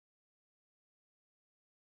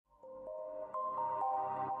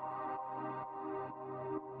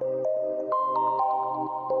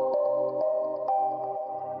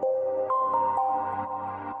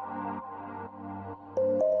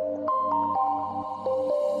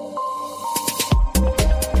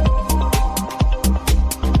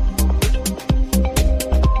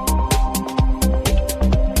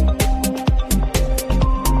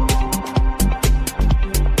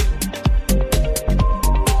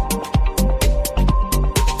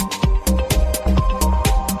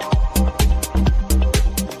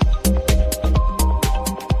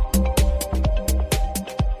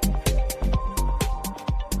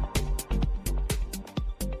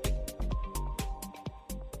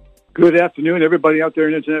Good afternoon, everybody out there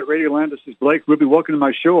in Internet Radio Land. This is Blake. Rubie, welcome to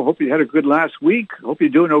my show. I hope you had a good last week. I hope you're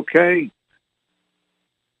doing okay.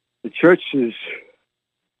 The church is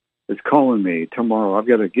calling me tomorrow. I've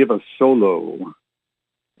got to give a solo,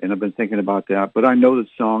 and I've been thinking about that. But I know the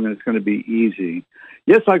song, and it's going to be easy.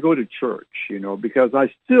 Yes, I go to church, because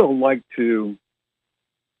I still like to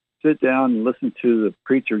sit down and listen to the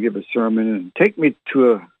preacher give a sermon and take me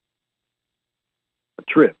to a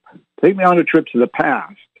trip. Take me on a trip to the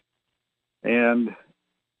past and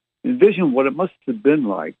envision what it must have been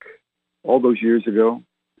like all those years ago.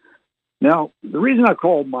 Now, the reason I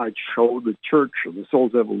call my show The Church of the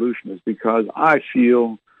Soul's Evolution is because I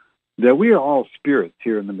feel that we are all spirits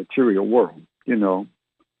here in the material world,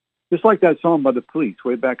 Just like that song by the Police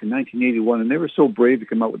way back in 1981, and they were so brave to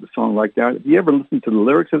come out with a song like that. Have you ever listened to the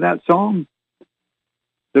lyrics of that song?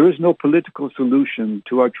 There is no political solution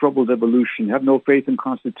to our troubled evolution. Have no faith in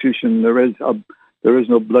Constitution. There is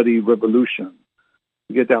no bloody revolution.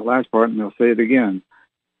 You get that last part, and I'll say it again.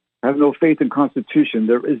 Have no faith in Constitution.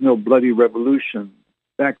 There is no bloody revolution.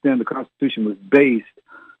 Back then, the Constitution was based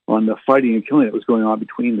on the fighting and killing that was going on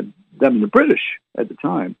between them and the British at the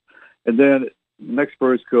time. And then the next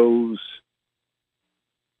verse goes,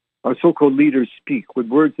 our so-called leaders speak with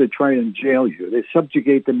words that try and jail you. They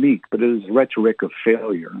subjugate the meek, but it is rhetoric of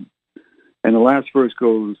failure. And the last verse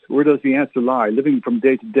goes, where does the answer lie? Living from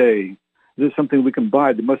day to day. Is this something we can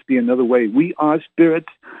buy? There must be another way. We are spirits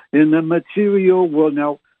in the material world.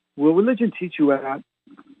 Now, will religion teach you that?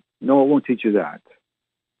 No, it won't teach you that.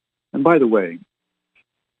 And by the way,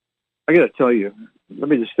 I got to tell you, let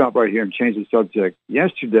me just stop right here and change the subject.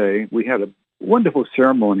 Yesterday, we had a wonderful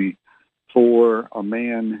ceremony for a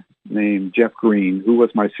man named Jeff Green, who was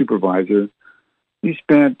my supervisor. He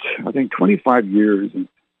spent, I think, 25 years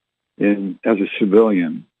as a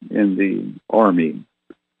civilian in the Army,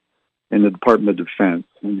 in the Department of Defense.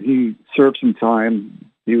 And he served some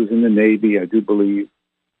time. He was in the Navy, I do believe.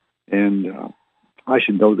 And I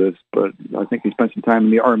should know this, but I think he spent some time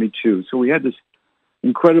in the Army, too. So we had this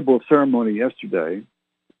incredible ceremony yesterday.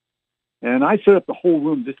 And I set up the whole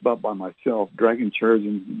room just about by myself, dragging chairs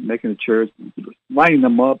and making the chairs, lining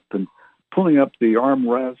them up and pulling up the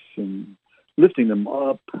armrests and lifting them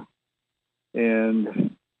up. And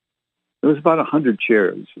there was about 100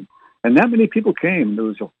 chairs. And that many people came. There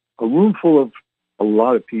was a room full of a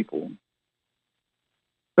lot of people.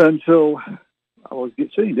 And so I was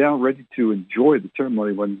sitting down ready to enjoy the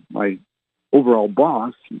ceremony when my overall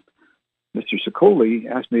boss, Mr. Sicoli,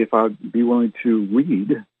 asked me if I'd be willing to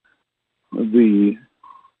read the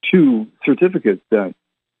 2 certificates that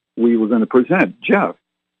we were going to present, Jeff.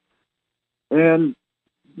 And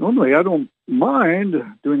normally I don't mind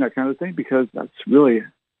doing that kind of thing because that's really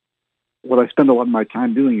what I spend a lot of my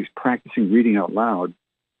time doing is practicing reading out loud,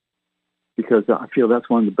 because I feel that's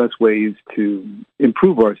one of the best ways to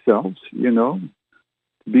improve ourselves, to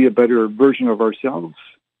be a better version of ourselves.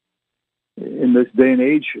 In this day and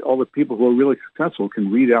age, all the people who are really successful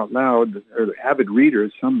can read out loud, or avid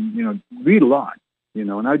readers. Some, read a lot,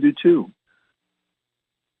 and I do too.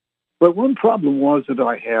 But one problem that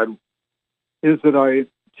I had is that I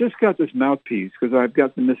just got this mouthpiece because I've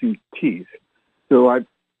got the missing teeth. So I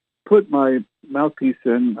put my mouthpiece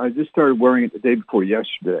in. I just started wearing it the day before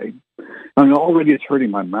yesterday. And already it's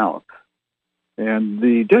hurting my mouth. And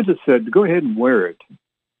the dentist said, go ahead and wear it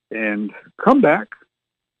and come back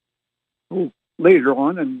later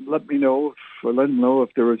on and let him know if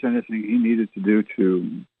there was anything he needed to do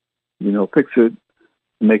to, fix it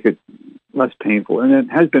and make it less painful. And it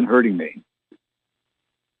has been hurting me.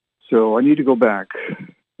 So I need to go back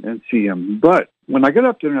and see him. But when I got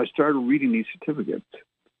up there and I started reading these certificates,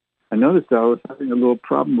 I noticed I was having a little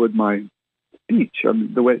problem with my speech.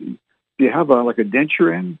 The way you have like a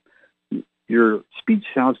denture in, your speech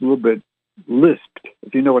sounds a little bit lisped,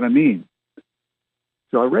 if you know what I mean.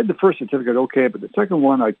 So I read the first certificate okay, but the second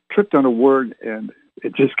one, I tripped on a word, and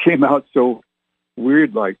it just came out so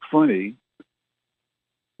weird, like funny.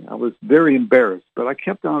 I was very embarrassed, but I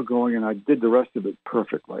kept on going, and I did the rest of it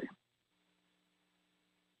perfectly.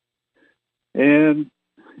 And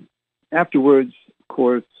afterwards, of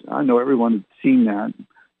course, I know everyone had seen that.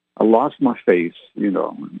 I lost my face,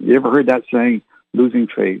 You ever heard that saying, losing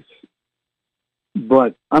face?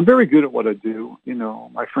 But I'm very good at what I do.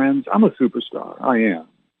 My friends, I'm a superstar. I am.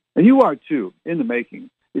 And you are too, in the making,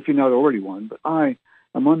 if you're not already one. But I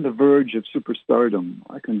am on the verge of superstardom.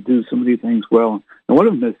 I can do so many things well. And one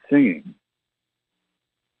of them is singing.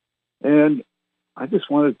 And I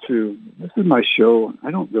just wanted to, this is my show.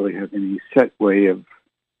 I don't really have any set way of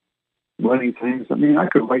running things. I mean, I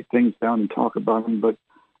could write things down and talk about them, but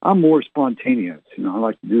I'm more spontaneous. I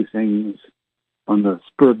like to do things on the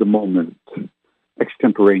spur of the moment,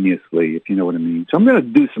 extemporaneously, if you know what I mean. So I'm going to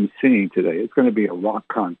do some singing today. It's going to be a rock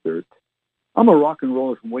concert. I'm a rock and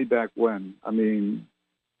roller from way back when. I mean,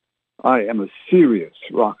 I am a serious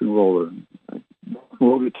rock and roller.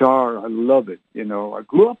 Roll guitar, I love it. You know, I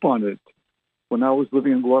grew up on it when I was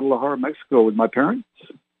living in Guadalajara, Mexico with my parents.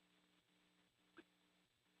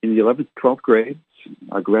 In the 11th, 12th grades,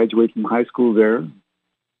 I graduated from high school there.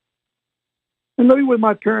 And living with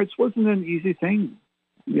my parents wasn't an easy thing,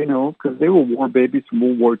 you know, because they were war babies from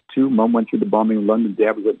World War II. Mom went through the bombing of London.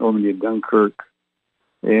 Dad was at Normandy and Dunkirk.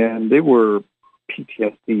 And they were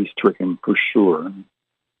PTSD-stricken for sure.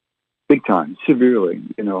 Big time, severely,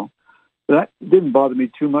 you know. But that didn't bother me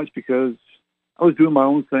too much because I was doing my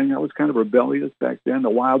own thing. I was kind of rebellious back then, a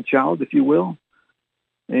wild child, if you will.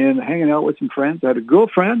 And hanging out with some friends. I had a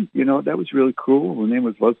girlfriend, you know, that was really cool. Her name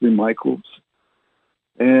was Leslie Michaels.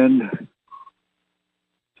 And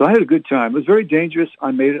so I had a good time. It was very dangerous.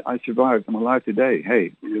 I made it. I survived. I'm alive today.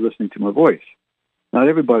 Hey, you're listening to my voice. Not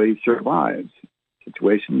everybody survives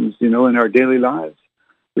situations, you know, in our daily lives.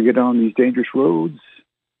 We get on these dangerous roads.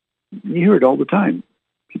 You hear it all the time.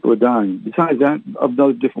 People are dying. Besides that, of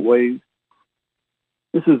those different ways,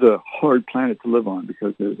 this is a hard planet to live on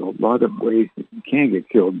because there's a lot of ways that you can get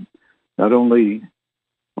killed, not only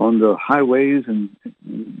on the highways and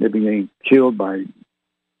maybe getting killed by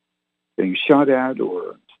getting shot at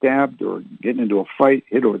or stabbed or getting into a fight,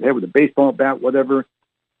 hit over the head with a baseball bat, whatever,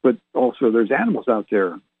 but also there's animals out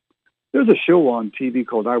there. There's a show on TV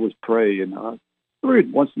called I Was Prey, and every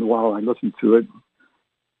once in a while I listen to it.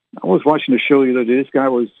 I was watching a show the other day. This guy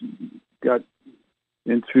got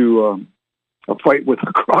into a fight with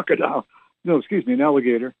a crocodile. No, excuse me, an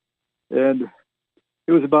alligator. And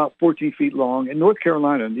it was about 14 feet long. In North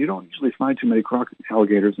Carolina, and you don't usually find too many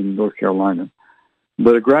alligators in North Carolina.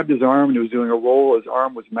 But it grabbed his arm, and he was doing a roll. His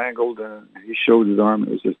arm was mangled, and he showed his arm. It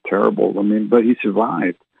was just terrible. I mean, but he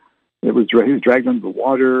survived. He was dragged under the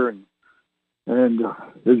water, and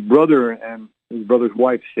his brother and his brother's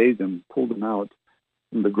wife saved him, pulled him out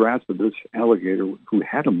from the grasp of this alligator who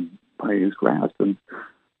had him by his grasp. And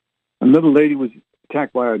another lady was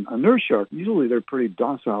attacked by a nurse shark. Usually they're pretty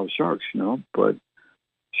docile sharks, you know, but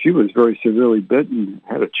she was very severely bitten,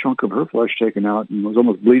 had a chunk of her flesh taken out, and was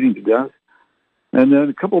almost bleeding to death. And then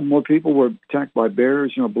a couple more people were attacked by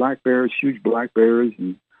bears, you know, black bears, huge black bears,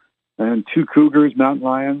 and two cougars, mountain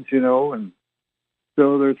lions, you know. And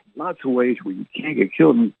so there's lots of ways where you can't get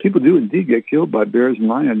killed. And people do indeed get killed by bears and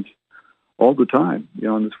lions all the time, you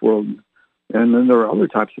know, in this world. And then there are other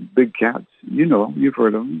types of big cats, you know, you've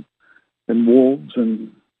heard of them, and wolves.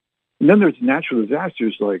 And then there's natural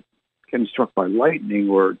disasters like getting struck by lightning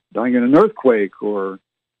or dying in an earthquake or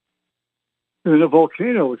in a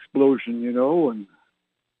volcano explosion, you know, and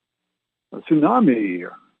a tsunami.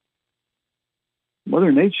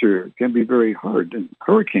 Mother Nature can be very hard. And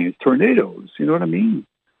hurricanes, tornadoes, you know what I mean?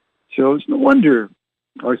 So it's no wonder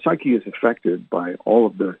our psyche is affected by all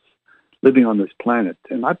of this, living on this planet.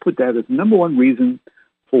 And I put that as the number one reason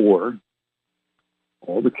for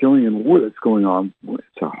all the killing and war that's going on.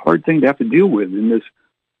 It's a hard thing to have to deal with in this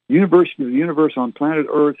universe on planet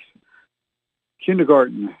Earth.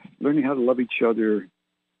 Kindergarten, learning how to love each other,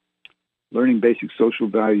 learning basic social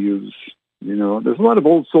values. You know, there's a lot of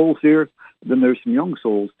old souls here, but then there's some young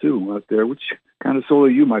souls, too, out there. Which kind of soul are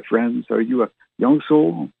you, my friends? Are you a young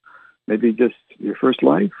soul? Maybe just your first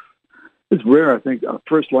life? It's rare, I think, a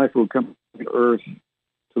first life will come to Earth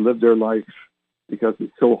to live their life because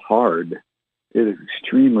it's so hard. It is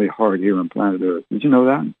extremely hard here on planet Earth. Did you know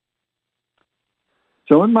that?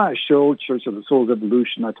 So in my show, Church of the Soul's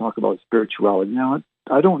Evolution, I talk about spirituality. Now,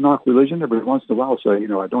 I don't knock religion. Every once in a while, say, you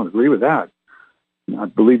know, I don't agree with that. I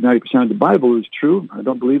believe 90% of the Bible is true. I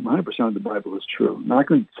don't believe 100% of the Bible is true. Now, I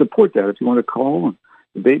can support that. If you want to call and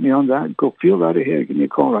debate me on that, go feel that ahead. Give me a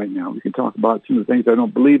call right now. We can talk about some of the things I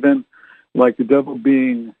don't believe in, like the devil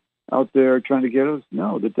being out there trying to get us.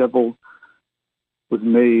 No, the devil was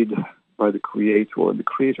made by the Creator, and the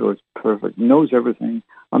Creator is perfect, knows everything,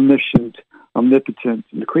 omniscient, omnipotent,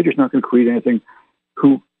 and the Creator's not going to create anything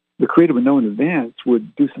who the Creator would know in advance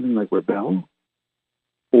would do something like rebel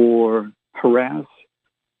or harass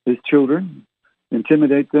his children,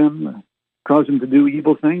 intimidate them, cause them to do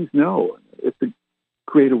evil things. No. If the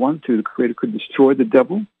Creator wanted to, the Creator could destroy the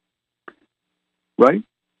devil, right?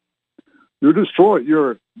 You're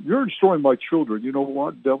destroying my children. You know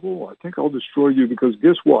what, devil? I think I'll destroy you because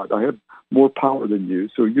guess what? I have more power than you,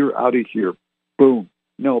 so you're out of here. Boom.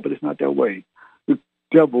 No, but it's not that way. The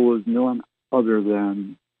devil is none other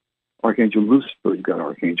than Archangel Lucifer. You've got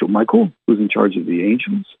Archangel Michael, who's in charge of the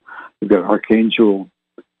angels. You've got Archangel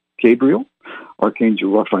Gabriel,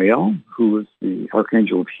 Archangel Raphael, who is the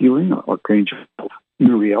Archangel of Healing, Archangel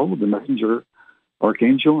Uriel, the messenger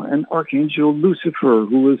Archangel, and Archangel Lucifer,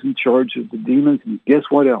 who is in charge of the demons. And guess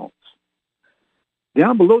what else?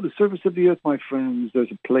 Down below the surface of the earth, my friends,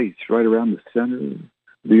 there's a place right around the center of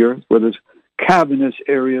the earth where there's cavernous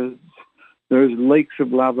areas, there's lakes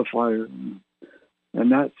of lava fire,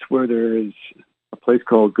 and that's where there is a place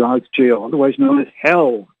called God's jail, otherwise known as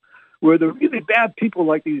hell, where the really bad people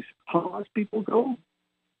like these Hamas people go.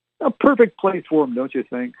 A perfect place for them, don't you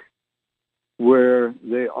think? Where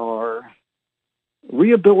they are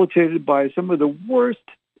rehabilitated by some of the worst,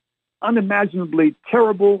 unimaginably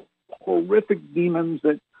terrible, horrific demons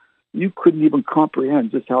that you couldn't even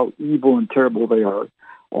comprehend just how evil and terrible they are.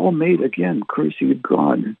 All made, again, courtesy of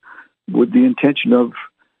God, with the intention of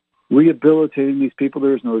rehabilitating these people.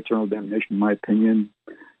 There is no eternal damnation, in my opinion.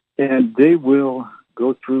 And they will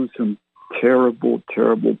go through some terrible,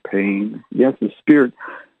 terrible pain. Yes, the spirit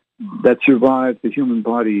that survives the human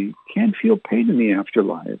body can feel pain in the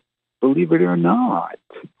afterlife, believe it or not.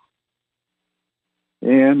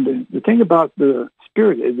 And the thing about the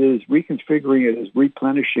spirit, it is reconfiguring, it is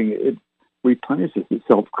replenishing, it replenishes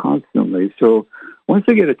itself constantly. So once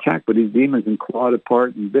they get attacked by these demons and clawed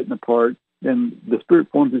apart and bitten apart, then the spirit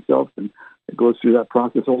forms itself and it goes through that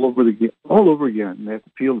process all over again. They have to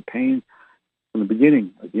feel the pain from the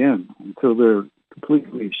beginning again until they're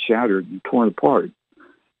completely shattered and torn apart.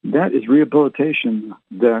 That is rehabilitation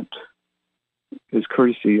that is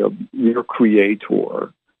courtesy of your creator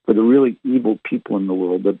for the really evil people in the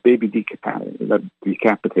world, the baby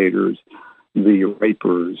decapitators, the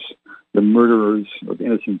rapers, the murderers of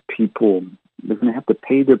innocent people. They're going to have to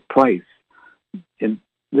pay their price. In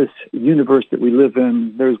this universe that we live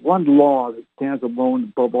in, there's one law that stands alone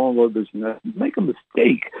above all others, and that make a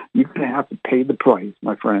mistake, you're going to have to pay the price,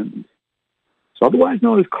 my friends. So otherwise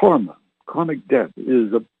known as karma. Karmic debt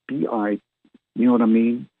is a BI, you know what I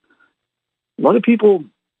mean? A lot of people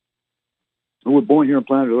who were born here on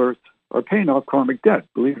planet Earth are paying off karmic debt,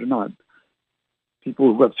 believe it or not.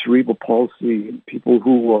 People who have cerebral palsy, people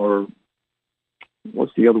who are,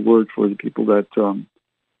 what's the other word for the people that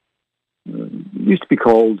used to be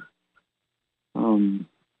called, hold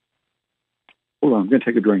on, I'm going to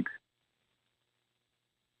take a drink.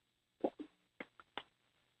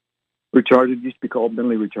 Retarded used to be called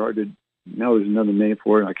mentally retarded. Now there's another name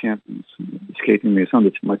for it. I can't, it's escaping me. It's on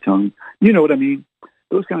the tip of my tongue. You know what I mean?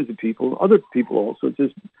 Those kinds of people. Other people also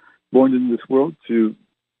just born into this world to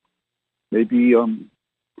maybe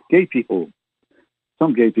gay people.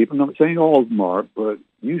 Some gay people. I'm not saying all of them are, but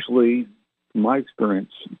usually, from my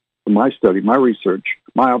experience, from my study, my research,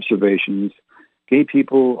 my observations, gay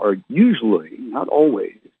people are usually, not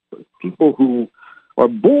always, but people who are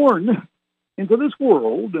born into this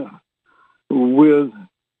world with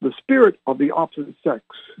the spirit of the opposite sex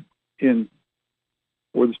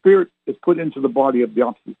where the spirit is put into the body of the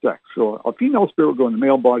opposite sex. So a female spirit will go in the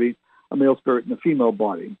male body, a male spirit in the female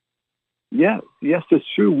body. Yes, it's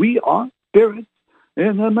true. We are spirits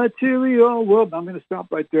in the material world. I'm going to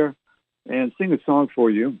stop right there and sing a song for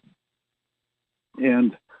you.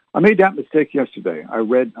 And I made that mistake yesterday. I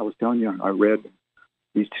was telling you, I read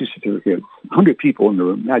these two certificates, 100 people in the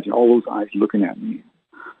room. Imagine all those eyes looking at me,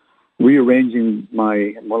 rearranging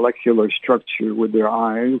my molecular structure with their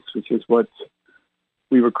eyes, which is what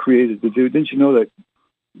we were created to do. Didn't you know that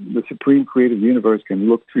the supreme creative universe can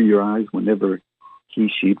look through your eyes whenever he,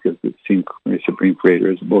 she, because the supreme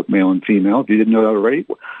creator is both male and female. If you didn't know that already,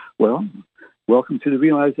 well, welcome to the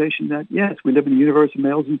realization that, yes, we live in a universe of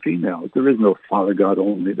males and females. There is no Father God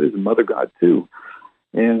only. There's a Mother God, too.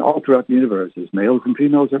 And all throughout the universe, there's males and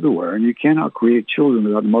females everywhere. And you cannot create children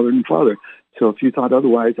without a mother and father. So if you thought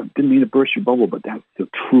otherwise, I didn't mean to burst your bubble, but that's the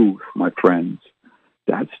truth, my friends.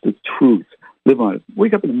 That's the truth. Live on it.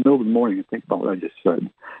 Wake up in the middle of the morning and think about what I just said.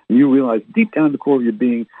 And you realize deep down in the core of your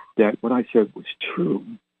being that what I said was true.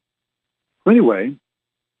 So anyway,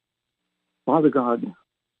 Father God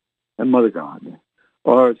and Mother God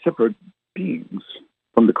are separate beings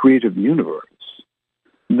from the creative universe.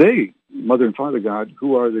 They, Mother and Father God,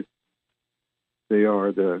 they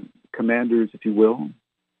are the commanders, if you will,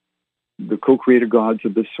 the co-creator gods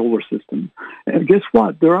of this solar system. And guess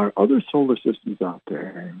what? There are other solar systems out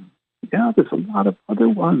there. Yeah, there's a lot of other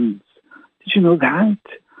ones. Did you know that?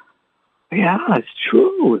 Yeah, it's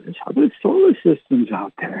true. There's other solar systems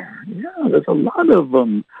out there. Yeah, there's a lot of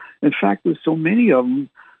them. In fact, there's so many of them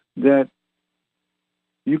that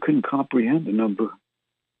you couldn't comprehend the number.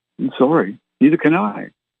 I'm sorry. Neither can I.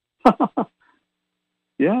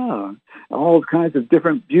 Yeah, all kinds of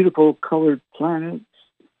different beautiful colored planets,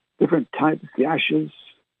 different types, gaseous,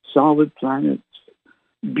 solid planets,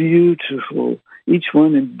 beautiful. Each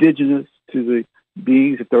one indigenous to the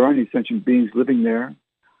beings, if there are any sentient beings living there.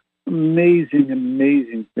 Amazing,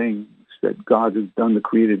 amazing things that God has done to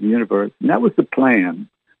create the universe. And that was the plan.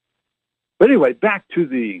 But anyway, back to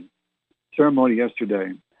the ceremony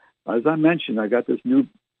yesterday. As I mentioned, I got this new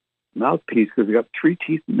mouthpiece because I got 3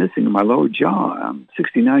 teeth missing in my lower jaw. I'm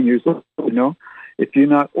 69 years old. You know, if you're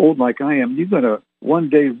not old like I am, you're going to one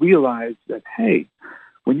day realize that, hey,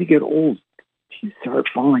 when you get old, teeth start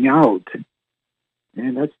falling out.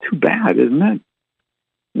 And that's too bad, isn't it?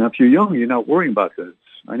 Now, if you're young, you're not worrying about this.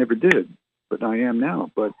 I never did, but I am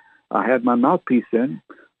now. But I had my mouthpiece in,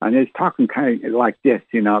 and it's talking kind of like this,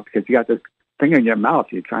 you know, because you got this thing in your mouth.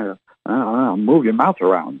 You're trying to, I don't know, move your mouth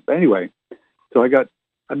around. But anyway, so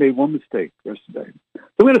I made one mistake yesterday. So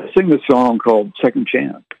I'm going to sing this song called Second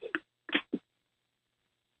Chance.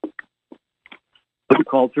 It's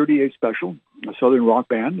called 38 Special, a Southern rock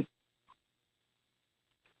band.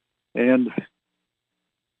 And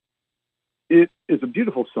it is a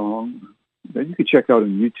beautiful song that you can check out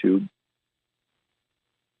on YouTube.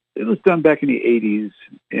 It was done back in the 80s,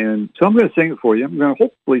 and so I'm going to sing it for you. I'm going to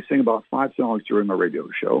hopefully sing about 5 songs during my radio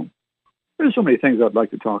show. There's so many things I'd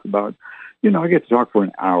like to talk about. You know, I get to talk for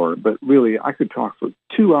an hour, but really I could talk for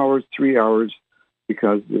 2 hours, 3 hours,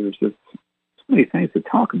 because there's just so many things to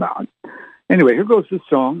talk about. Anyway, here goes this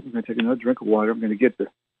song. I'm going to take another drink of water. I'm going to get the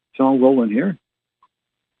song rolling here.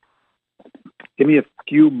 Give me a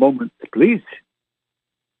few moments, please.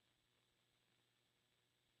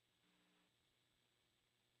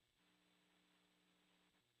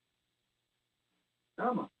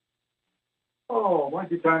 Come on. Oh, why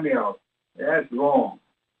don't you time me out? That's wrong.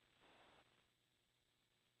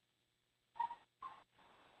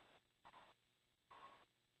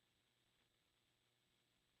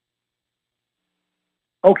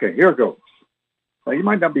 Okay, here it goes. Now, you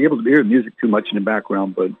might not be able to hear the music too much in the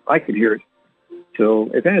background, but I can hear it. So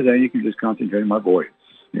if anything, you can just concentrate on my voice.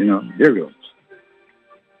 You know, here it goes.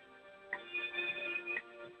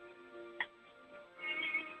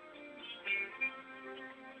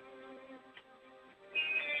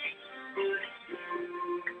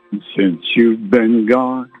 Since you've been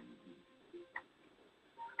gone,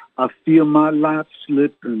 I feel my life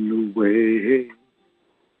slipping away.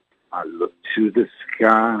 I look to the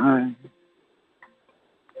sky,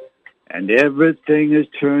 and everything is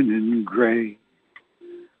turning gray.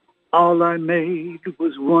 All I made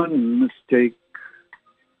was one mistake.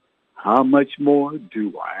 How much more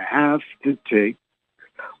do I have to take?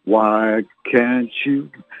 Why can't you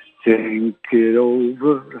think it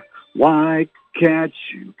over? Why can't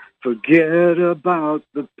you forget about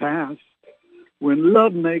the past? When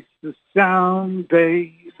love makes the sound,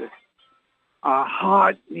 babe, our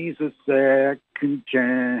heart needs a second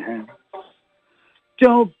chance.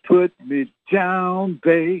 Don't put me down,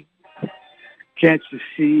 babe. Can't you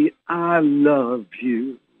see I love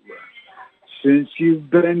you? Since you've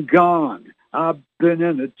been gone, I've been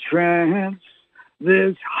in a trance.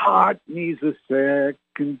 This heart needs a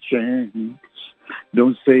second chance.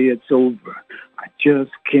 Don't say it's over. I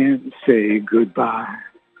just can't say goodbye.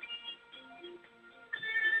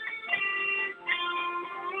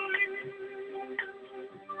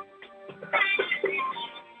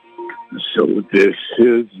 So this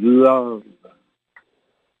is love,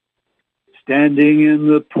 standing in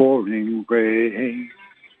the pouring rain.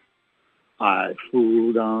 I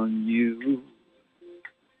fooled on you,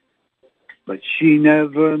 but she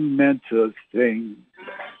never meant a thing.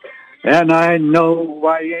 And I know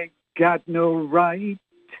I ain't got no right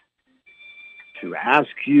to ask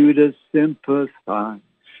you to sympathize.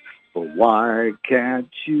 But why can't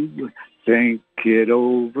you think it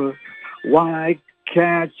over? Why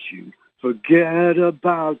can't you forget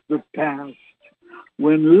about the past?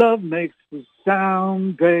 When love makes the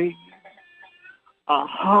sound, babe, our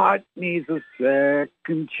heart needs a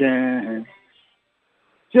second chance.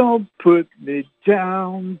 Don't put me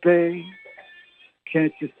down, babe.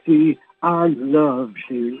 Can't you see I love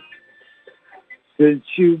you? Since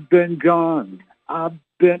you've been gone, I've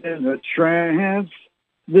been in a trance.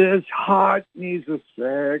 This heart needs a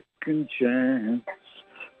second chance.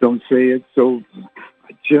 Don't say it's over.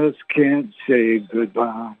 I just can't say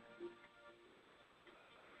goodbye.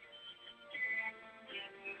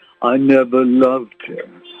 I never loved her.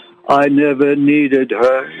 I never needed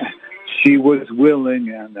her. She was willing,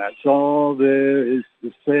 and that's all there is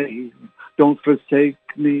to say. Don't forsake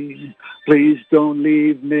me. Please don't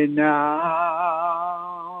leave me now.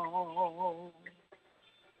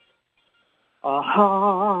 A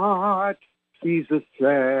heart needs a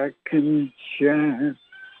second chance.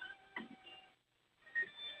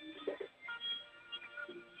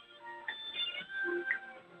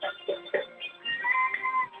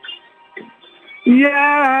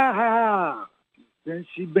 Yeah, since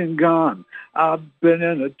she's been gone, I've been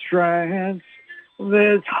in a trance.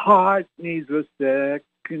 This heart needs a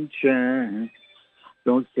second chance.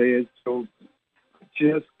 Don't say it's over.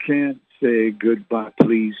 Just can't say goodbye.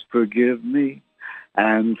 Please forgive me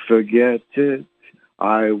and forget it.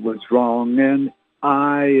 I was wrong and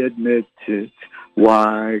I admit it.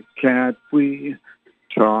 Why can't we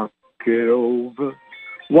talk it over?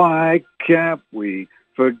 Why can't we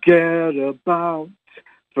forget about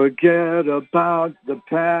the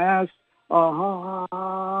past? A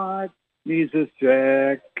heart needs a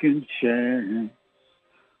second chance.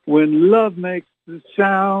 When love makes the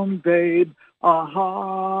sound, babe, a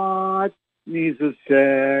heart needs a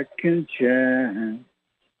second chance.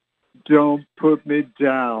 Don't put me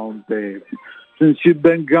down, babe. Since you've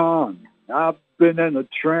been gone, I've been in a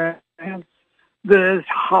trance. This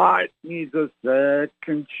heart needs a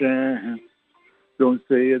second chance. Don't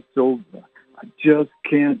say it's over. I just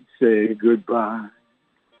can't say goodbye.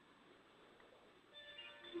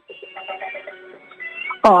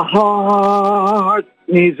 A heart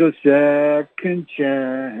needs a second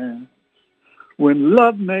chance. When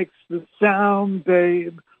love makes the sound,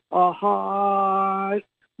 babe, a heart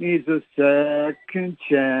needs a second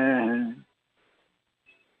chance.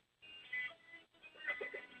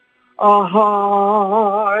 A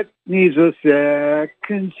heart needs a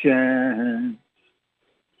second chance.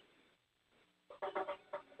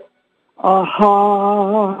 A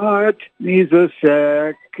heart needs a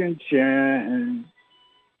second chance.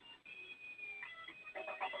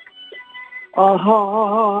 A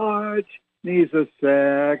heart needs a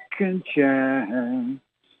second chance.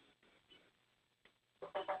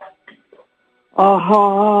 A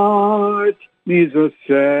heart needs a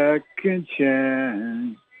second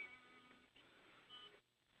chance.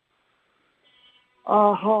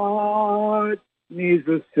 A heart needs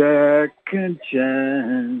a second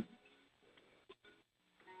chance.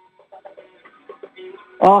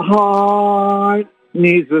 A heart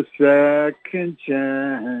needs a second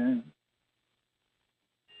chance.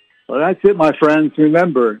 Well, that's it, my friends.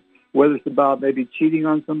 Remember, whether it's about maybe cheating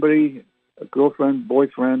on somebody, a girlfriend,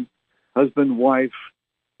 boyfriend, husband, wife,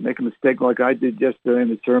 make a mistake like I did yesterday in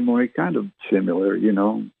the ceremony, kind of similar, you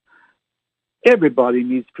know. Everybody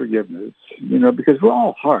needs forgiveness, you know, because we're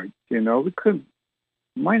all hearts, you know.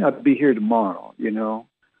 Might not be here tomorrow, you know.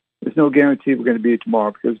 There's no guarantee we're going to be here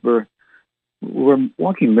tomorrow because we're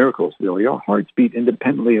walking miracles, really. Our hearts beat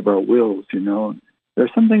independently of our wills, you know. There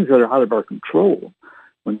are some things that are out of our control.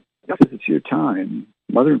 When God says it's your time,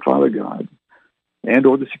 Mother and Father God, and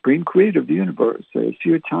or the Supreme Creator of the universe says it's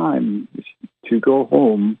your time to go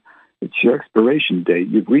home. It's your expiration date.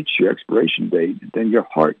 You've reached your expiration date. Then your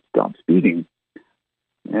heart stops beating.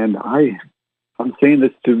 And I'm saying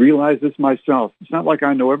this to realize this myself. It's not like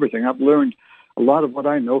I know everything. I've learned a lot of what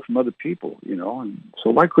I know from other people, you know. And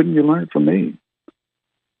so why couldn't you learn it from me?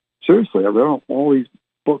 Seriously, I read all these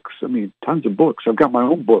books. I mean, tons of books. I've got my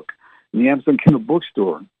own book in the Amazon Kindle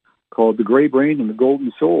bookstore called The Gray Brain and the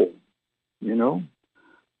Golden Soul, you know.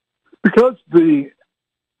 Because the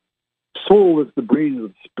soul is the brain of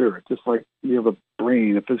the spirit, just like you have a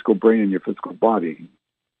brain, a physical brain in your physical body.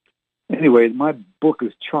 Anyway, my book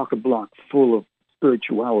is chock-a-block full of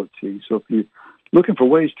spirituality. So if you're looking for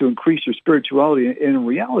ways to increase your spirituality, and in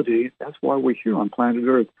reality, that's why we're here on planet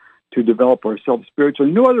Earth, to develop ourselves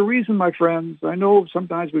spiritually. No other reason, my friends. I know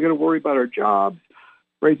sometimes we got to worry about our jobs,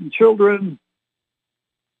 raising children,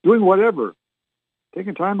 doing whatever,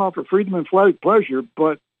 taking time off for freedom and pleasure,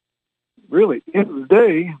 but really, at the end of the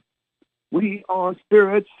day, we are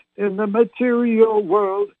spirits in the material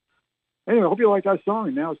world. Anyway, I hope you like that song.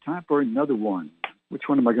 And now it's time for another one. Which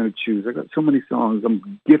one am I going to choose? I got so many songs.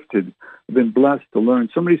 I'm gifted. I've been blessed to learn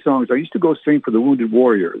so many songs. I used to go sing for the Wounded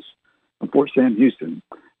Warriors in Fort Sam Houston.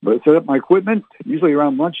 But I set up my equipment, usually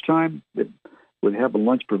around lunchtime. They would have a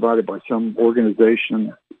lunch provided by some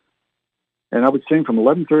organization. And I would sing from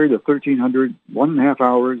 11:30 to 1300, 1.5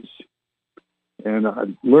 hours. And I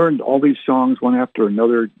learned all these songs one after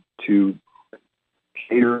another to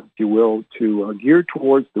cater, if you will, to gear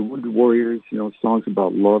towards the Wounded Warriors, you know, songs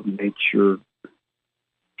about love, nature,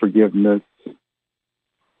 forgiveness,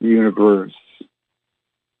 the universe,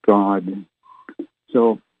 God.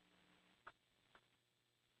 So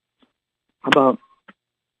how about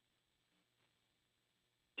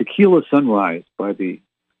Tequila Sunrise by the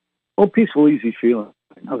Peaceful Easy Feeling.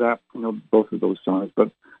 I know that, you know, both of those songs.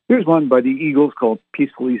 But here's one by the Eagles called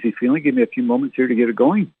Peaceful Easy Feeling. Give me a few moments here to get it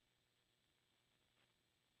going.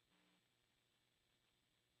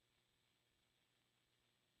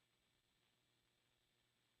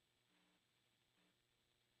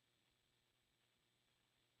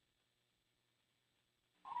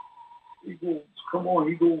 Eagles. Come on,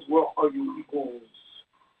 Eagles. Where are you, Eagles?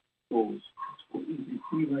 Eagles. Easy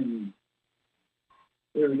feeling.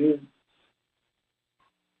 There it is.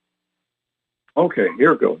 Okay,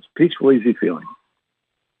 here it goes. Peaceful, easy feeling.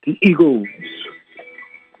 The Eagles.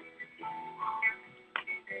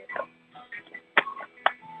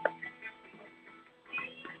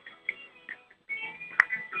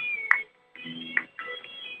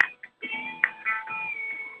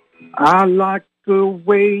 I like the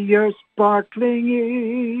way your sparkling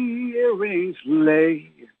earrings lay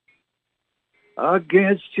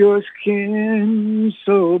against your skin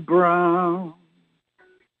so brown.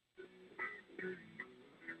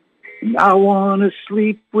 And I want to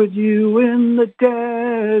sleep with you in the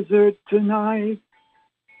desert tonight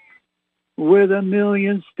with a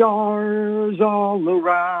million stars all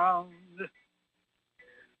around.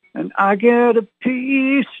 And I get a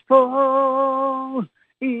peaceful,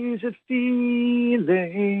 easy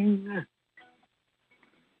feeling.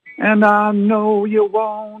 And I know you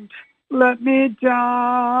won't let me down,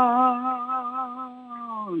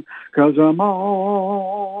 'cause I'm already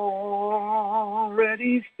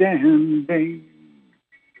standing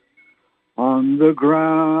on the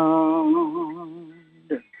ground.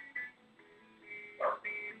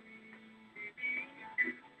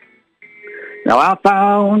 Now I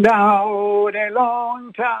found out a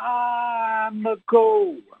long time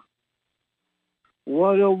ago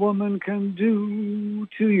what a woman can do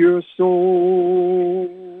to your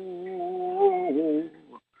soul.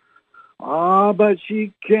 Ah, but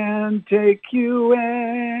she can take you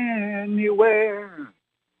anywhere.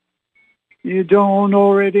 You don't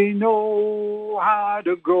already know how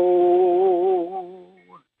to go.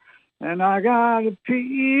 And I got a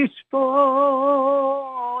peaceful,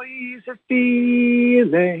 easy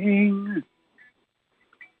feeling.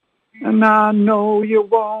 And I know you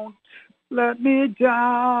won't let me down,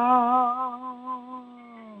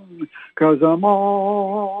 'cause I'm already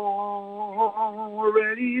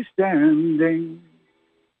standing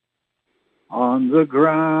on the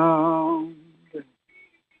ground.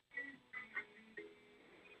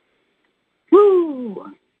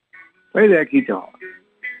 Woo! Play that guitar.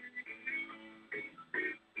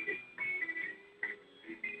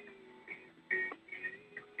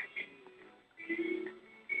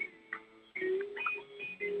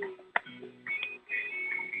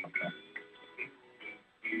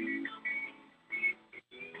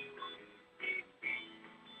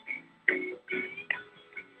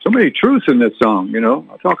 So many truths in this song, you know.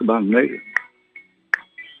 I'll talk about them later.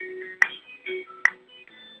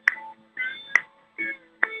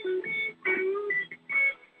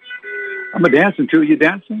 I'm a dancing too. You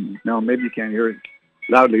dancing? No, maybe you can't hear it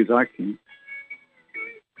loudly as I can.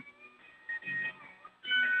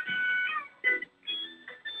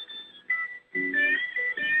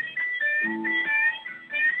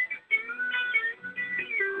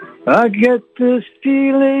 I get this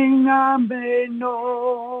feeling I may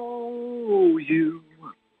know you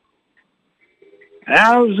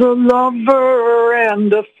as a lover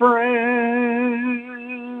and a friend.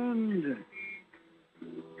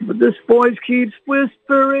 But this voice keeps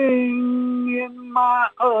whispering in my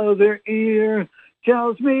other ear,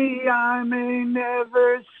 tells me I may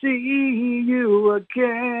never see you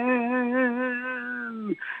again.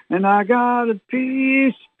 And I got a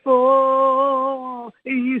peaceful,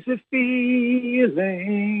 easy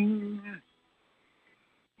feeling.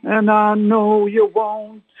 And I know you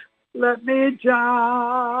won't let me down,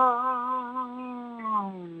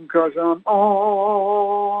 'cause I'm already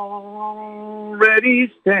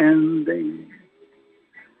standing.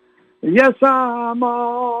 Yes, I'm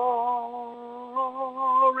already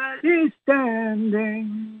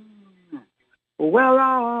standing. Well,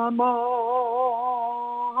 I'm already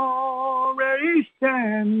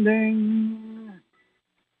standing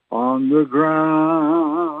on the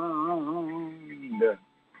ground.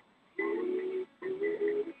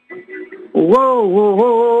 Whoa, whoa,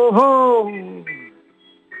 whoa, whoa.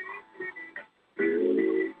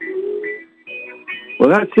 Well,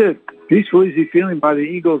 that's it. Peaceful, easy feeling by the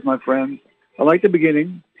Eagles, my friends. I like the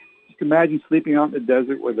beginning. Just imagine sleeping out in the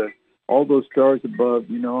desert with all those stars above.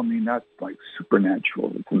 You know, I mean, that's like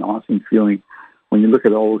supernatural. It's an awesome feeling when you look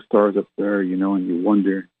at all those stars up there, you know, and you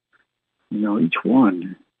wonder, you know, each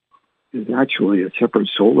one is actually a separate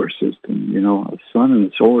solar system, you know, a sun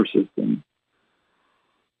and a solar system.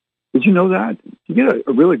 Did you know that? You get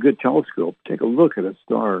a really good telescope, take a look at a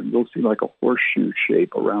star, and you'll see like a horseshoe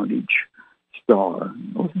shape around each star.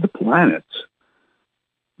 Those are the planets.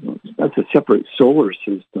 That's a separate solar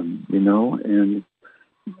system, you know, and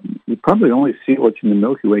you probably only see what's in the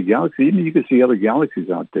Milky Way galaxy. Even you can see other galaxies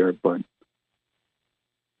out there, but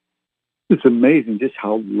It's amazing just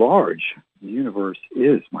how large the universe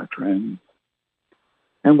is, my friends.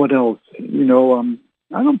 And what else? I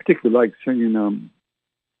don't particularly like singing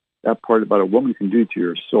that part about a woman can do to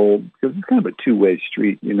your soul, because it's kind of a two-way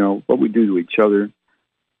street, what we do to each other.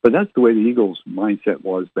 But that's the way the Eagles' mindset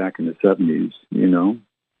was back in the 70s,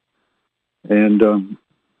 And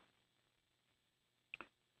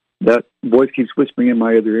that voice keeps whispering in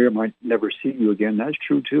my other ear, might never see you again. That's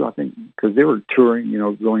true, too, I think, because they were touring,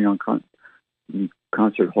 going on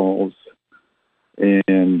concert halls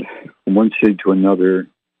and from one city to another.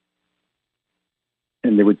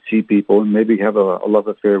 And they would see people and maybe have a love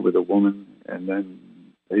affair with a woman, and then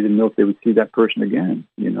they didn't know if they would see that person again,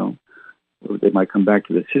 Or they might come back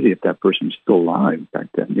to the city if that person was still alive back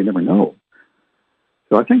then. You never know.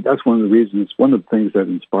 So I think that's one of the reasons, one of the things that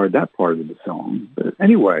inspired that part of the song. But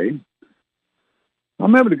anyway,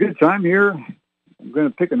 I'm having a good time here. I'm going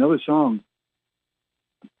to pick another song.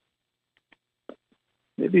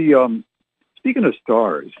 Maybe, speaking of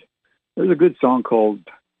stars, there's a good song called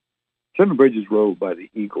Seven Bridges Road by the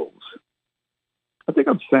Eagles. I think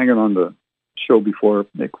I've sang it on the show before,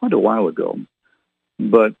 quite a while ago.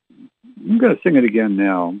 But I'm going to sing it again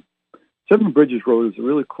now. Seven Bridges Road is a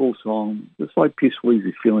really cool song. It's like Peaceful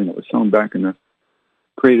Easy Feeling. It was sung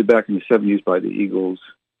created back in the 70s by the Eagles.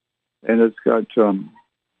 And it's got the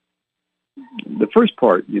first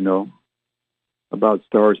part, about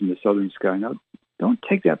stars in the southern sky. Now, don't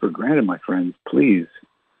take that for granted, my friends, please.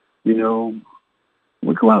 We go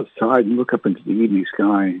outside and look up into the evening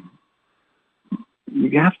sky.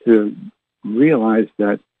 You have to realize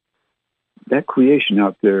that creation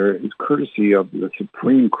out there is courtesy of the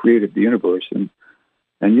supreme creator of the universe, and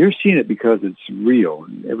you're seeing it because it's real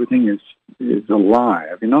and everything is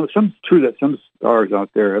alive. It's true that some stars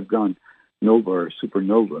out there have gone nova or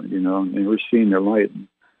supernova, and we're seeing their light,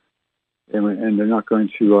 and they're not going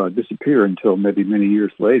to disappear until maybe many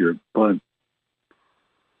years later. But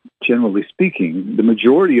generally speaking, the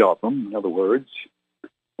majority of them, in other words,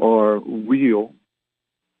 are real,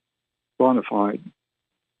 bona fide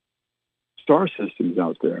star systems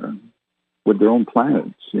out there with their own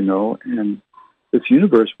planets, and this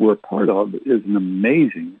universe we're a part of is an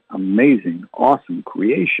amazing, amazing, awesome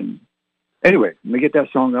creation. Anyway, let me get that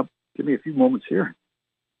song up. Give me a few moments here.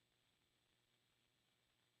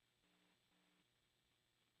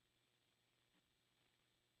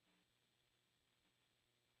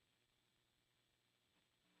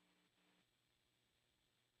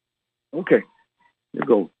 Okay, here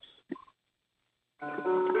goes.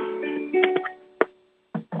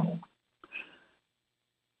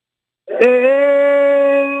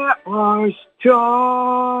 There are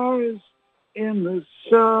stars in the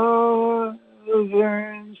southern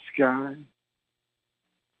sky,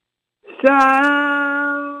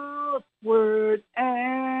 southward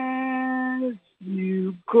as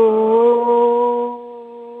you go.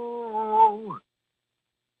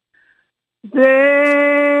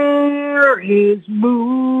 There is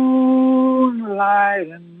moonlight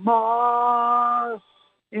and moss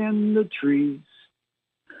in the trees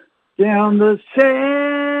down the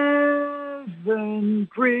Seven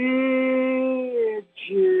Bridges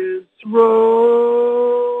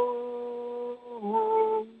Road.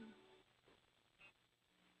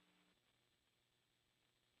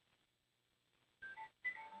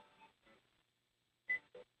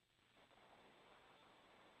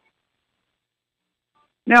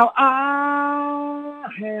 Now I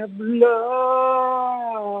have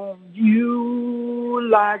loved you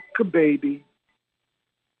like a baby,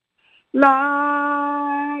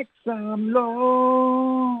 like some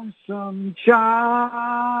lonesome child.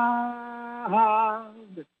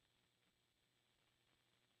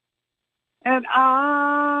 And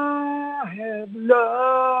I have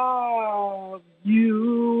loved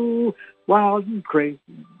you wild and crazy.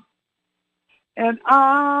 And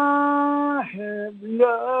I have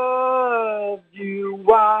loved you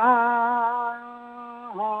wild.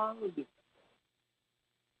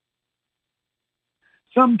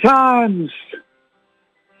 Sometimes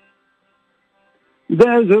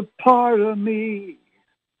there's a part of me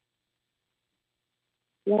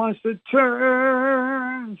wants to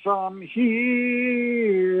turn from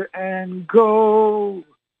here and go,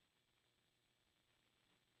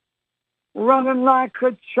 running like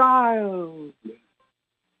a child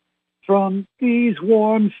from these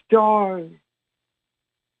warm stars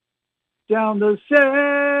down the Seven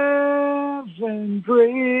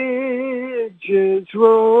Bridges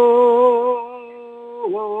Road.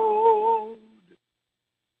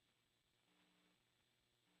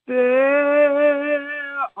 There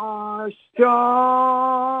are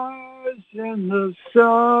stars in the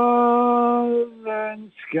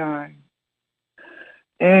southern sky,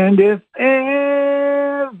 And if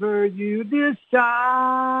ever you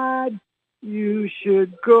decide you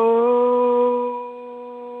should go,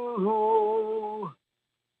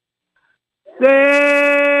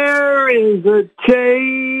 there is a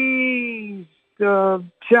taste of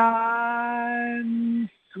time,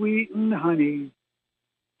 sweet and honey,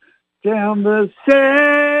 down the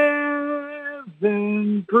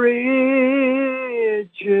 7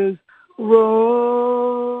 Bridges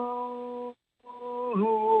Road.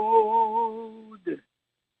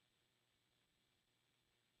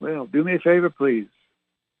 Well, do me a favor, please.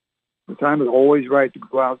 The time is always right to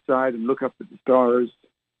go outside and look up at the stars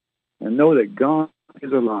and know that God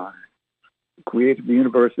is alive. The creator of the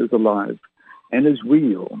universe is alive and is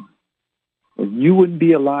real. And you wouldn't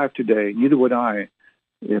be alive today, neither would I,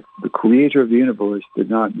 if the creator of the universe did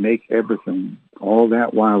not make everything all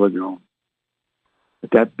that while ago. At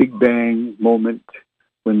that Big Bang moment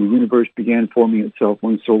when the universe began forming itself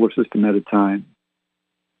one solar system at a time,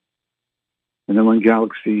 and then one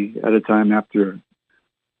galaxy at a time after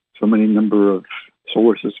so many number of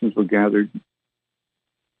solar systems were gathered,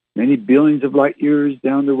 many billions of light years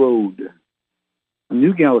down the road, a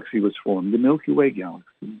new galaxy was formed, the Milky Way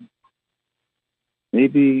galaxy.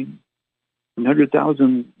 Maybe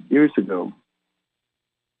 100,000 years ago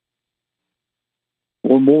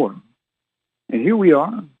or more. And here we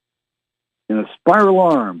are in a spiral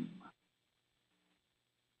arm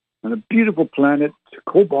on a beautiful planet,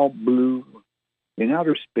 cobalt blue, in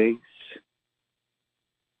outer space,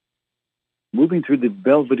 moving through the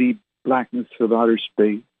velvety blackness of outer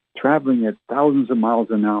space, traveling at thousands of miles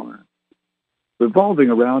an hour, revolving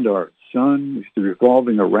around our sun, which is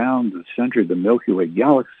revolving around the center of the Milky Way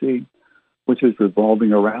galaxy, which is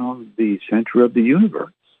revolving around the center of the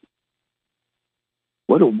universe.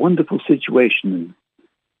 What a wonderful situation.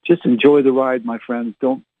 Just enjoy the ride, my friends.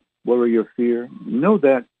 Don't worry or fear. Know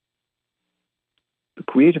that the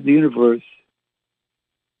creator of the universe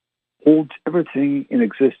holds everything in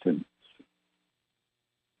existence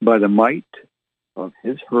by the might of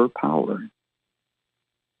her power.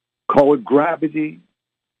 Call it gravity,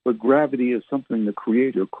 but gravity is something the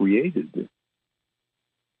creator created.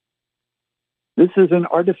 This is an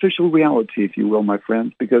artificial reality, if you will, my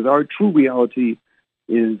friends, because our true reality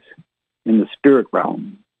is in the spirit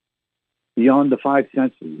realm, beyond the 5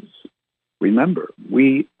 senses. Remember,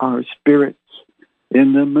 we are spirits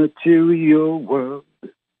in the material world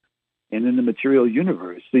and in the material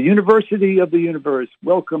universe. The University of the Universe.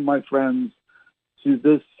 Welcome, my friends, to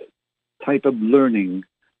this type of learning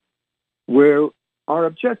where our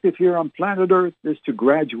objective here on planet Earth is to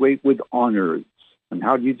graduate with honors. And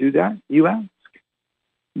how do you do that, you ask?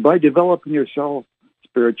 By developing yourself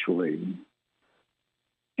spiritually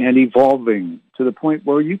and evolving to the point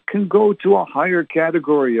where you can go to a higher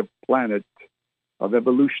category of planet, of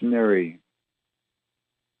evolutionary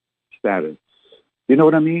status. You know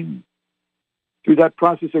what I mean? Through that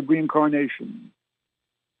process of reincarnation.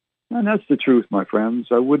 And that's the truth, my friends.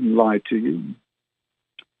 I wouldn't lie to you.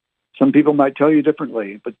 Some people might tell you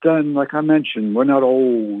differently, but then, like I mentioned, we're not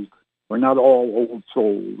old. We're not all old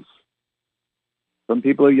souls. Some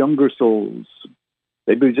people are younger souls.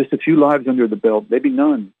 Maybe just a few lives under the belt, maybe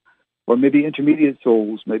none. Or maybe intermediate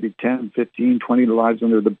souls, maybe 10, 15, 20 lives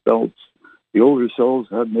under the belts. The older souls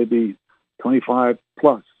have maybe 25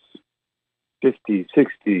 plus, 50,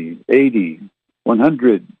 60, 80,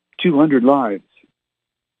 100, 200 lives.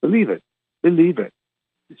 Believe it. Believe it.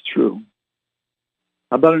 It's true.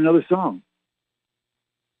 How about another song?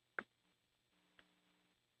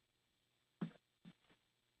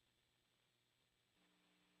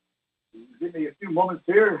 Give me a few moments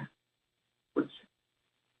here. The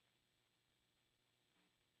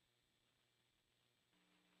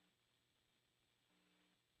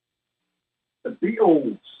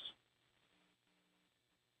Beatles.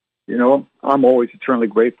 You know, I'm always eternally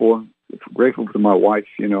grateful to my wife,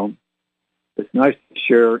 you know. It's nice to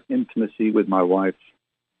share intimacy with my wife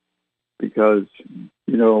because,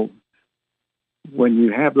 you know, when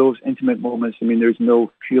you have those intimate moments, I mean, there's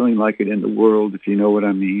no feeling like it in the world, if you know what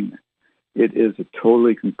I mean. It is a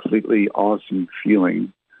totally, completely awesome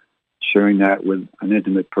feeling sharing that with an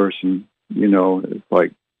intimate person. You know, it's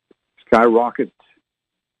like skyrocket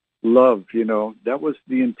love, you know. That was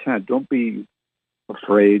the intent. Don't be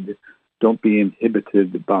afraid. Don't be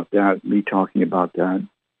inhibited about that, me talking about that.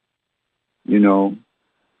 You know,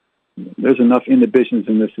 there's enough inhibitions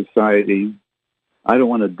in this society. I don't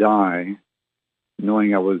want to die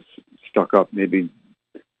knowing I was stuck up maybe.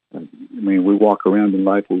 I mean, we walk around in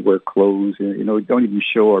life, we wear clothes, you know, we don't even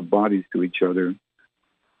show our bodies to each other.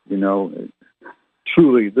 You know,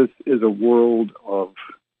 truly, this is a world of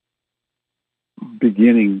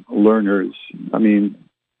beginning learners. I mean,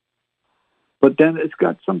 but then it's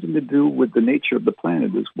got something to do with the nature of the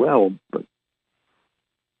planet as well. But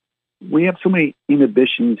we have so many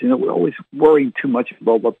inhibitions. We're always worrying too much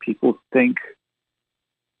about what people think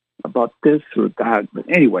about this or that. But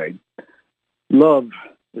anyway, love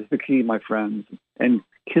is the key, my friends. And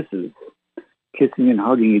kisses, kissing and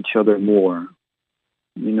hugging each other more.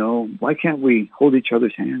 Why can't we hold each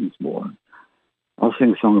other's hands more? I'll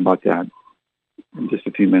sing a song about that in just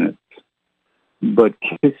a few minutes. But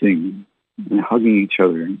kissing and hugging each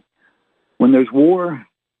other. When there's war,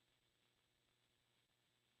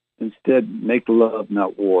 instead, make love,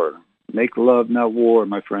 not war. Make love, not war,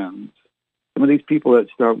 my friends. Some of these people that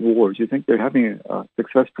start wars, you think they're having a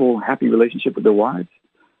successful, happy relationship with their wives?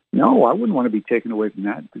 No, I wouldn't want to be taken away from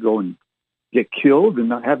that, to go and get killed and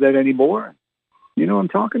not have that anymore. You know what I'm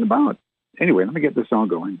talking about? Anyway, let me get this song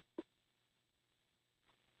going.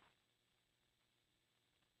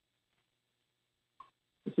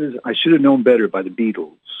 This is I Should Have Known Better by the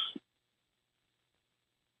Beatles.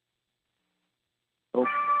 Oh.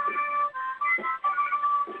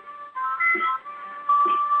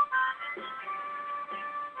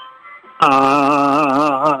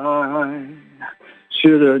 I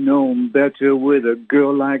should have known better with a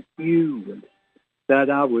girl like you, that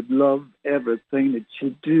I would love everything that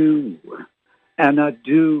you do. And I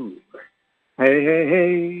do. Hey, hey,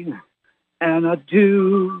 hey. And I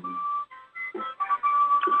do.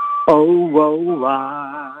 Oh,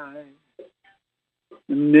 I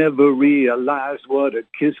never realized what a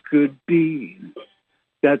kiss could be,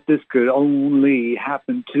 that this could only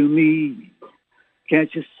happen to me.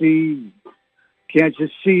 Can't you see? Can't you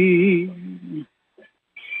see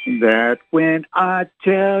that when I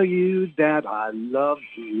tell you that I love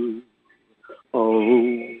you,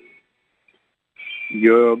 oh,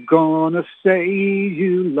 you're gonna say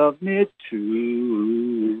you love me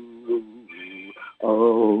too.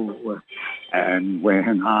 Oh, and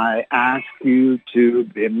when I ask you to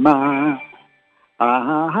be mine,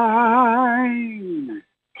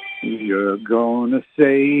 you're gonna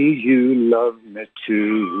say you love me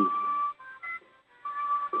too.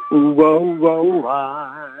 Whoa,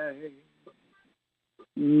 I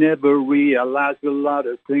never realized a lot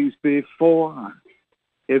of things before.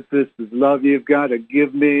 If this is love, you've got to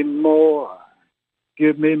give me more.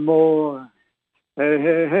 Give me more. Hey,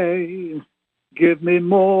 hey, hey. Give me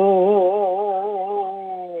more.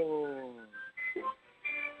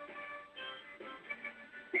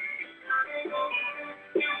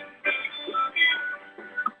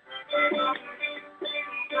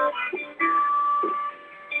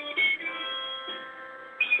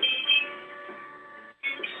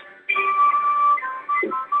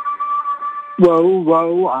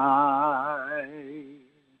 Whoa, I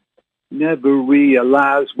never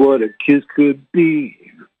realized what a kiss could be,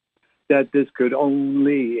 that this could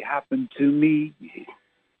only happen to me.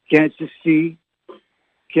 Can't you see?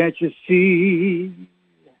 Can't you see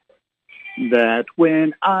that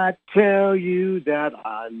when I tell you that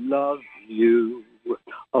I love you,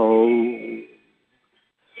 oh,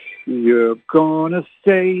 you're gonna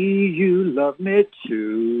say you love me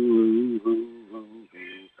too.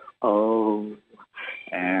 Oh,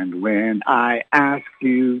 and when I ask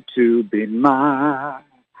you to be mine,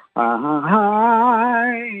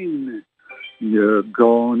 you're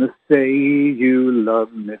gonna say you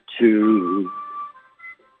love me too.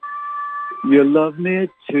 You love me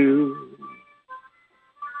too.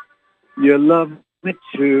 You love me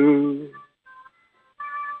too.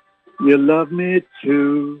 You love me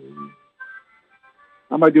too.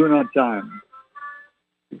 How am I doing on time?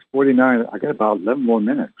 6:49. I got about 11 more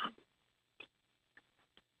minutes.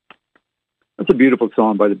 That's a beautiful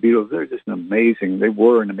song by the Beatles. They're just they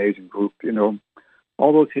were an amazing group,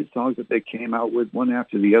 All those hit songs that they came out with, one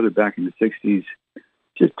after the other back in the 60s,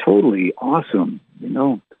 just totally awesome,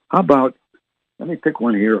 How about, let me pick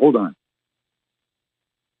one here. Hold on.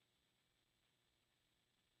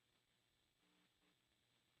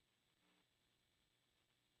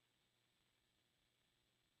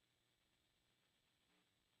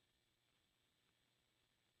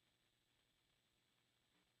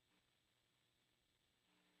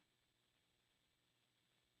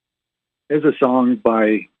 There's a song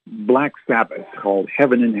by Black Sabbath called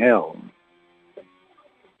Heaven and Hell.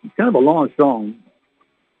 It's kind of a long song,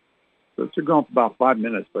 so it's going for about 5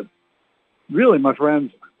 minutes, but really, my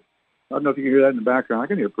friends, I don't know if you can hear that in the background. I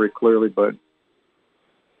can hear it pretty clearly, but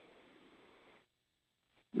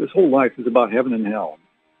this whole life is about heaven and hell.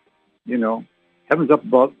 Heaven's up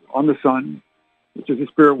above on the sun, which is the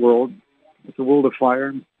spirit world. It's a world of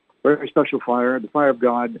fire, very special fire, the fire of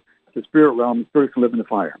God. It's a spirit realm. Spirits can live in the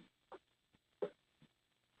fire.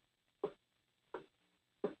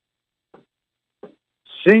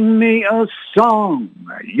 Sing me a song,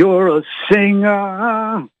 you're a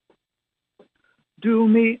singer. Do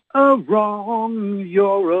me a wrong,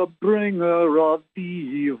 you're a bringer of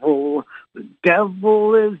evil. The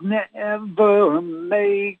devil is never a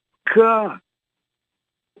maker.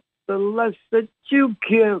 The less that you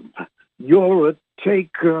give, you're a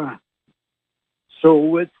taker.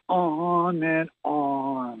 So it's on and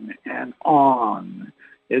on and on.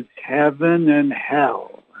 It's heaven and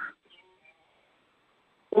hell.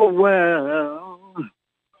 Oh, well.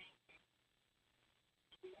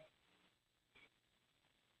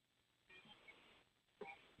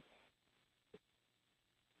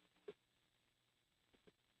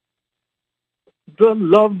 The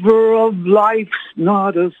lover of life's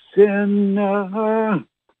not a sinner.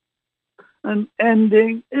 An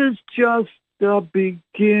ending is just a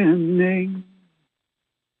beginning.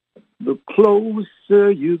 The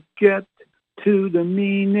closer you get to the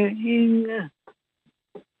meaning,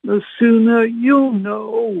 the sooner you'll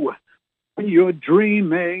know you're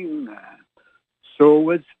dreaming. So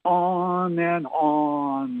it's on and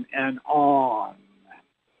on and on.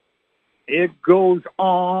 It goes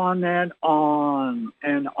on and on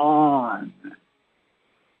and on.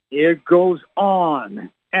 It goes on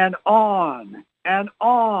and on and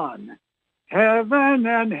on. Heaven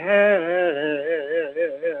and hell.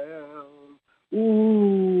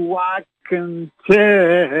 Ooh, I can tell.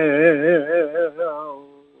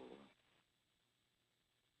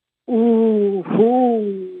 Ooh,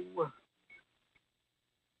 ooh.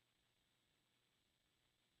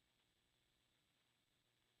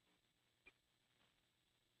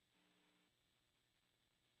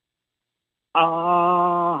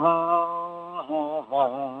 Ah.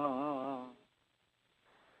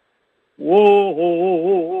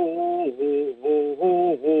 Whoa.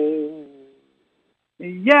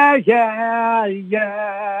 Yeah, yeah,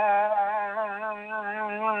 yeah.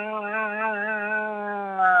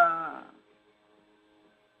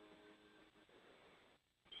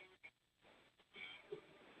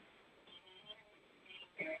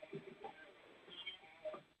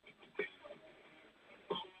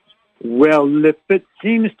 Well, if it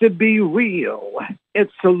seems to be real,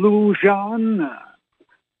 it's illusion.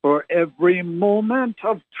 For every moment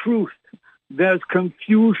of truth, there's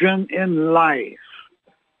confusion in life.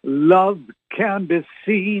 Love can be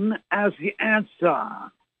seen as the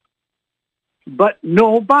answer, but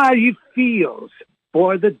nobody feels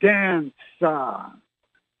for the dancer.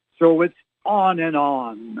 So it's on and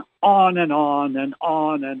on, on and on and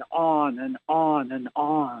on and on and on and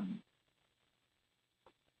on.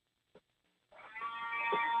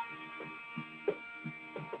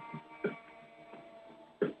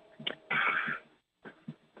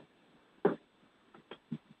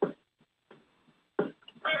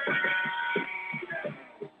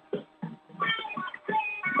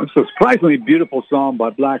 It's a surprisingly beautiful song by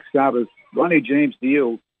Black Sabbath. Ronnie James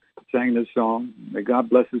Dio sang this song. May God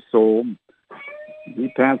bless his soul. He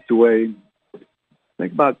passed away, I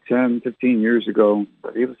think about 10, 15 years ago.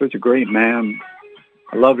 But he was such a great man.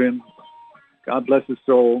 I love him. God bless his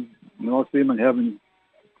soul. And I'll see him in heaven.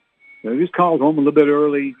 He was called home a little bit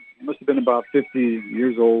early. He must have been about 50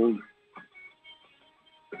 years old.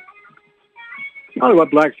 A lot of what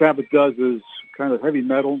Black Sabbath does is kind of heavy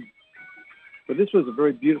metal. But this was a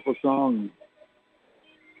very beautiful song.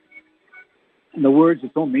 And the words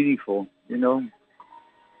are so meaningful, you know.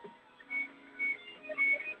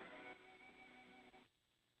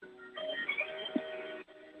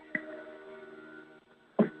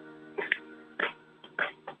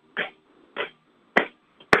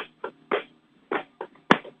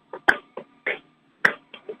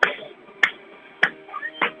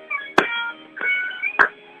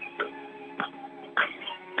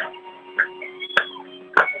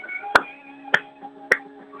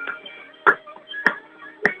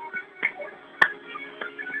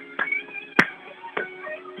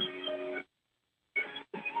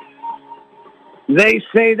 They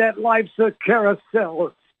say that life's a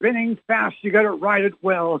carousel, spinning fast, you gotta ride it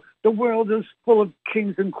well. The world is full of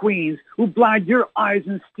kings and queens who blind your eyes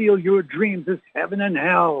and steal your dreams. It's heaven and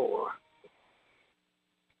hell.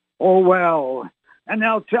 Oh well, and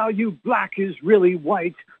I'll tell you, black is really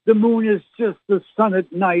white. The moon is just the sun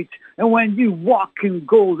at night. And when you walk in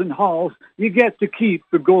golden halls, you get to keep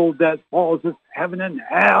the gold that falls. It's heaven and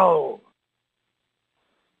hell.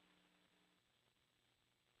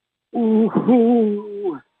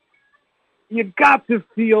 Ooh, you got to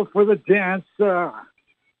feel for the dancer.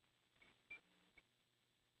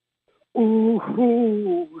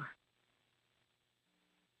 Ooh,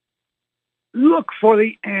 look for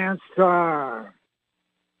the answer.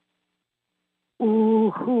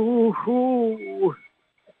 Ooh,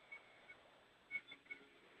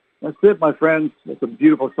 That's it, my friends. That's a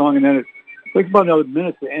beautiful song. And then it takes about another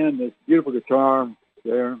minute to end. This beautiful guitar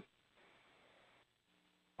there.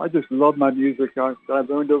 I just love my music that I've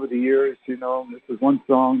learned over the years. You know, this is one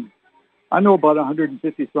song. I know about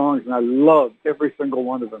 150 songs, and I love every single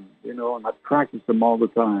one of them, you know, and I practice them all the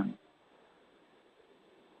time.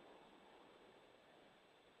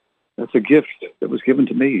 That's a gift that was given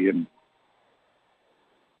to me, and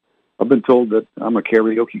I've been told that I'm a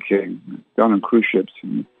karaoke king down on cruise ships,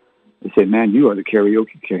 and they say, man, you are the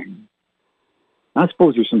karaoke king. I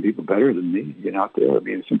suppose there's some people better than me, you know, out there. I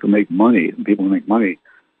mean, some people make money, and people make money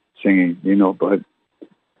singing, you know, but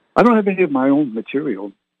I don't have any of my own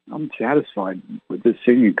material. I'm satisfied with this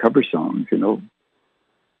singing cover songs, you know.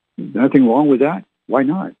 There's nothing wrong with that. Why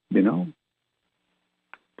not, you know?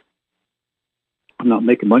 I'm not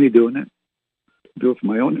making money doing it. I do it for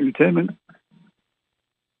my own entertainment.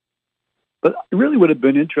 But it really would have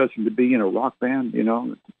been interesting to be in a rock band, you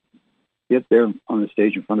know, get there on the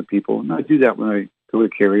stage in front of people. And I do that when I go to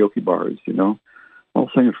karaoke bars, you know. I'll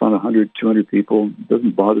sing in front of 100, 200 people. It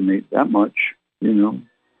doesn't bother me that much, you know.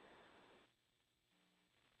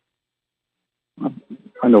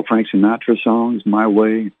 I know Frank Sinatra songs, My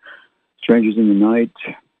Way, Strangers in the Night,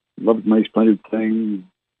 Love Is My Splendid Thing,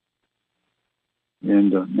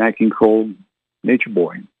 and Nat King Cole, Nature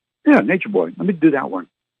Boy. Yeah, Nature Boy. Let me do that one.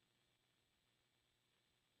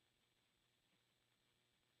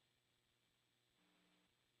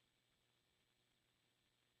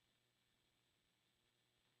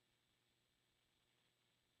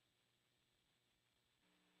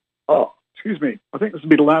 Oh, excuse me. I think this will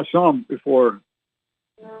be the last song before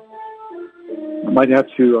I might have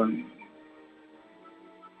to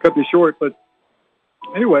cut this short. But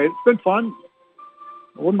anyway, it's been fun.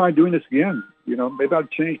 I wouldn't mind doing this again. You know, maybe I'll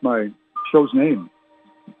change my show's name.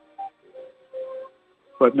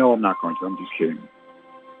 But no, I'm not going to. I'm just kidding.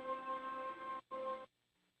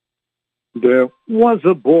 There was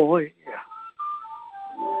a boy,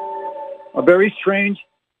 a very strange,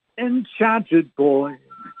 enchanted boy.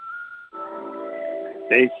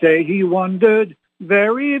 They say he wandered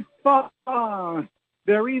very far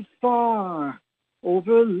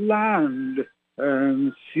over land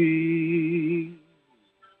and sea.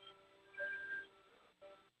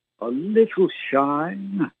 A little shy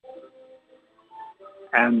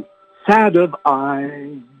and sad of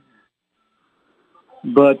eye,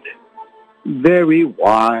 but very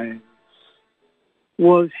wise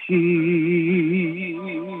was he.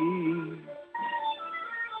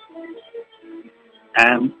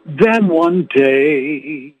 And then one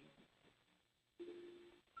day,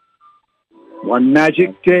 one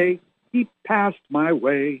magic day, he passed my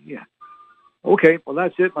way. Okay, well,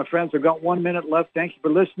 that's it, my friends. I've got 1 minute left. Thank you for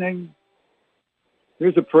listening.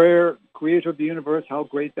 Here's a prayer. Creator of the universe, how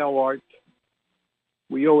great thou art.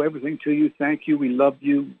 We owe everything to you. Thank you. We love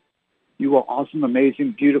you. You are awesome,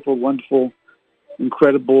 amazing, beautiful, wonderful,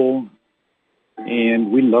 incredible,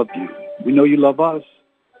 and we love you. We know you love us.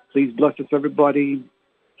 Please bless us, everybody.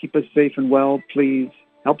 Keep us safe and well, please.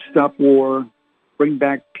 Help stop war. Bring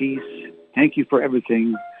back peace. Thank you for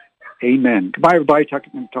everything. Amen. Goodbye, everybody. Talk to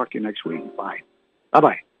you next week. Bye.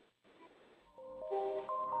 Bye-bye.